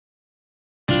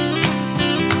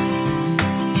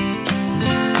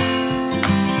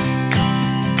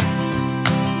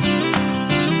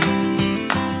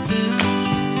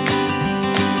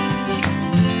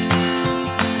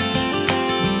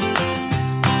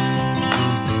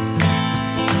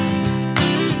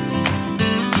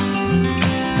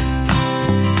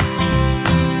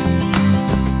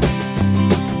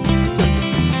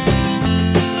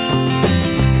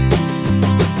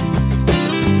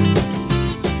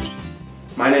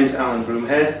My name is Alan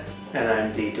Broomhead, and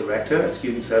I'm the Director of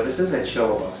Student Services at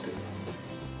Showa Boston.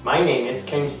 My name is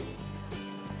Kenji.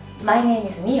 My name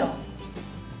is Mio.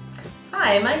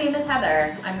 Hi, my name is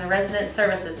Heather. I'm the Resident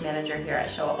Services Manager here at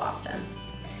Showa Boston.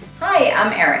 Hi,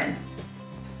 I'm Erin.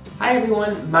 Hi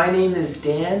everyone, my name is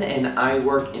Dan and I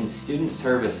work in Student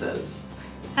Services.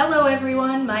 Hello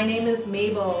everyone, my name is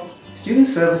Mabel. Student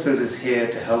Services is here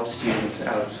to help students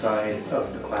outside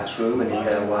of the classroom and in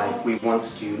their life. We want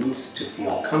students to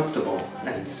feel comfortable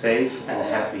and safe and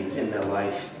happy in their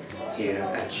life here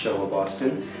at Showa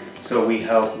Boston. So we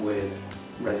help with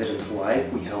residence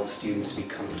life, we help students to be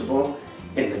comfortable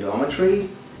in the dormitory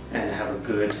and have a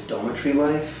good dormitory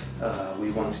life.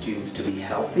 We want students to be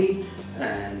healthy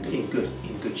and in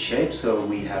good shape, so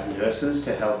we have nurses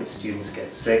to help if students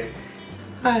get sick.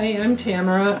 Hi, I'm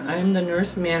Tamara. I'm the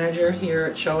nurse manager here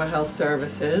at Showa Health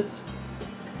Services.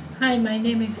 Hi, my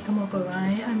name is Tomoko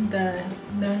Rai. I'm the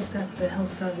nurse at the Health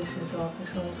Services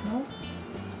office also.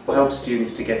 We'll help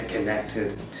students to get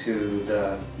connected to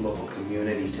the local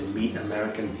community, to meet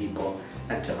American people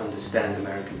and to understand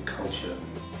American culture.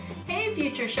 Hey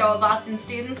future Showa Boston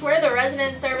students, we're the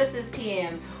Resident Services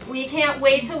team. We can't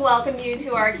wait to welcome you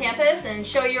to our campus and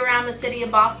show you around the city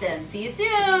of Boston. See you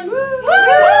soon! Woo!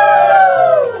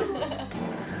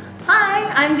 Hi,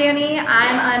 I'm Danny.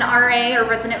 I'm an RA or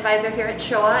resident advisor here at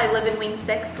Showa. I live in Wing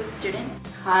 6 with students.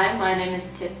 Hi, my name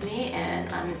is Tiffany and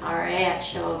I'm an RA at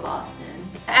Showa Boston.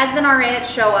 As an RA at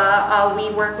Showa,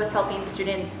 we work with helping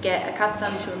students get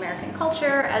accustomed to American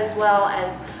culture as well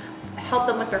as help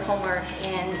them with their homework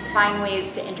and find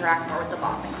ways to interact more with the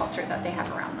Boston culture that they have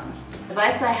around them. The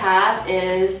advice I have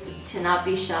is to not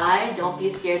be shy, don't be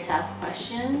scared to ask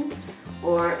questions,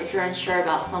 or if you're unsure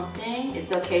about something,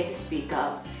 it's okay to speak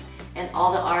up. And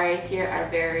all the RAs here are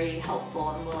very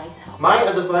helpful and willing to help. My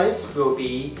advice will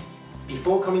be,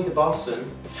 before coming to Boston,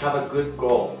 have a good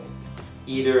goal.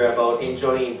 Either about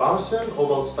enjoying Boston or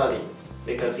about studying.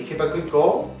 Because if you have a good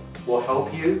goal, it will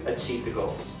help you achieve the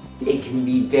goals. It can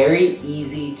be very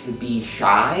easy to be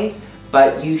shy,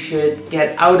 but you should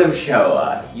get out of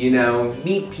Showa,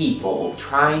 meet people,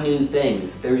 try new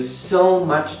things. There's so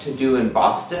much to do in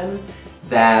Boston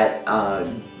that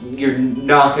you're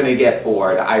not going to get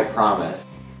bored, I promise.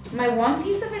 My one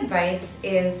piece of advice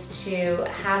is to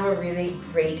have a really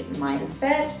great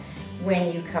mindset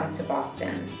when you come to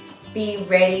Boston. Be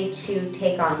ready to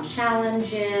take on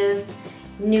challenges,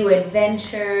 new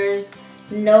adventures.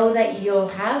 Know that you'll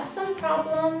have some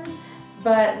problems,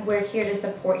 but we're here to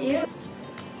support you.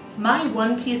 My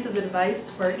one piece of advice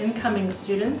for incoming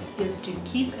students is to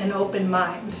keep an open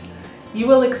mind. You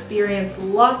will experience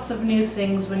lots of new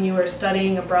things when you are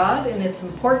studying abroad, and it's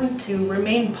important to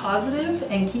remain positive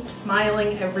and keep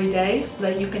smiling every day so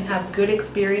that you can have good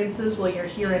experiences while you're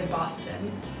here in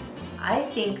Boston. I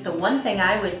think the one thing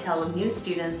I would tell new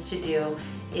students to do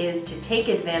is to take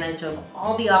advantage of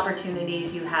all the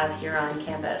opportunities you have here on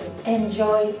campus.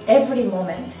 Enjoy every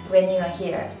moment when you are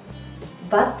here,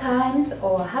 bad times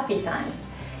or happy times,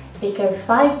 because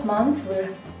 5 months will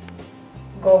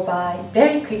go by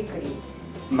very quickly.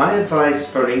 My advice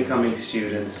for incoming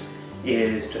students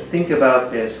is to think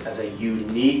about this as a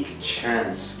unique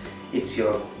chance. It's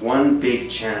your one big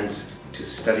chance to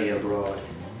study abroad.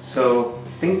 So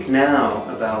think now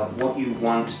about what you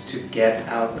want to get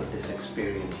out of this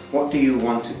experience. What do you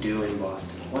want to do in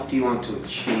Boston? What do you want to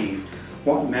achieve?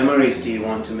 What memories do you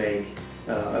want to make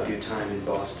of your time in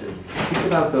Boston? Think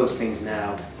about those things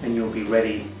now and you'll be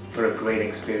ready for a great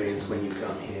experience when you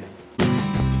come here.